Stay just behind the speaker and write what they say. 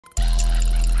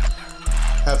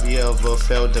Have you ever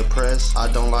felt depressed? I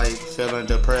don't like feeling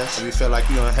depressed. If you feel like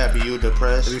you unhappy, you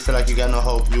depressed. If you feel like you got no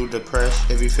hope, you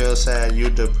depressed. If you feel sad, you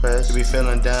depressed. If you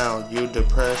feeling down, you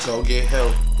depressed. Go get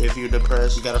help. If you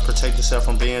depressed, you gotta protect yourself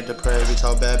from being depressed. If you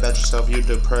talk bad about yourself, you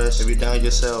depressed. If you down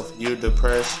yourself, you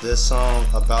depressed. This song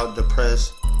about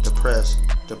depressed.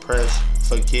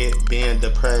 Forget being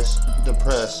depressed.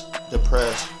 Depressed.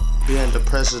 Being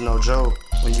depressed is no joke.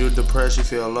 When you depressed, you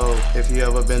feel low. If you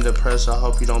ever been depressed, I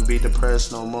hope you don't be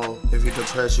depressed no more. If you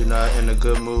depressed, you're not in a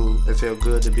good mood. It feel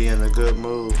good to be in a good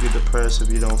mood. You depressed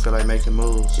if you don't feel like making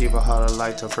moves. Evulholic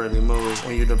like to freely move.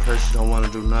 When you depressed, you don't want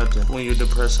to do nothing. When you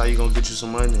depressed, how you gonna get you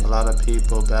some money? A lot of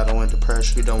people battling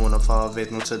depression. You don't want to fall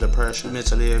victim to depression.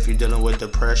 Mentally, if you're dealing with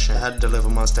depression, I had to deliver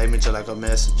my statement just like a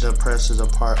message. Depress is a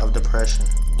part of depression.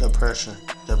 Depression.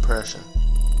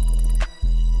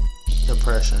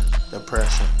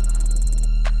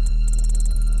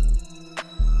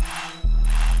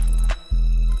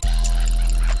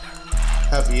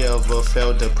 Have you ever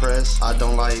felt depressed? I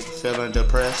don't like feeling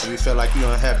depressed. If you feel like you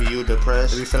unhappy, you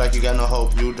depressed. If you feel like you got no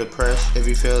hope, you depressed. If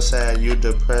you feel sad, you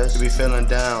depressed. If you feeling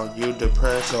down, you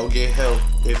depressed. Go get help.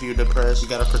 If you depressed, you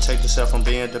gotta protect yourself from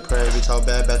being depressed. If you talk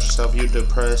bad about yourself, you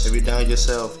depressed. If you down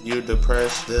yourself, you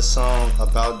depressed. This song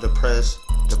about depressed.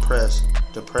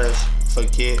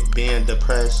 Forget being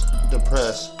depressed.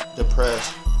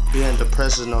 Being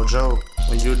depressed is no joke.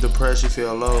 When you depressed, you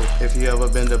feel low. If you ever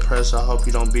been depressed, I hope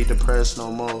you don't be depressed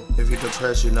no more. If you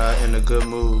depressed, you're not in a good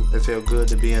mood. It feel good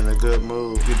to be in a good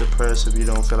mood. You depressed if you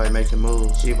don't feel like making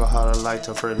moves. Evulholic like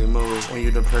to freely move. When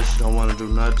you depressed, you don't want to do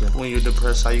nothing. When you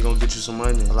depressed, how you gonna get you some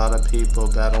money? A lot of people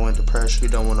battling depression. You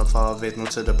don't want to fall victim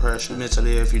to depression.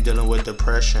 Mentally, if you're dealing with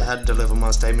depression, I had to deliver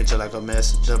my statement just like a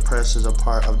message. Depress is a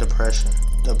part of depression.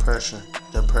 Depression.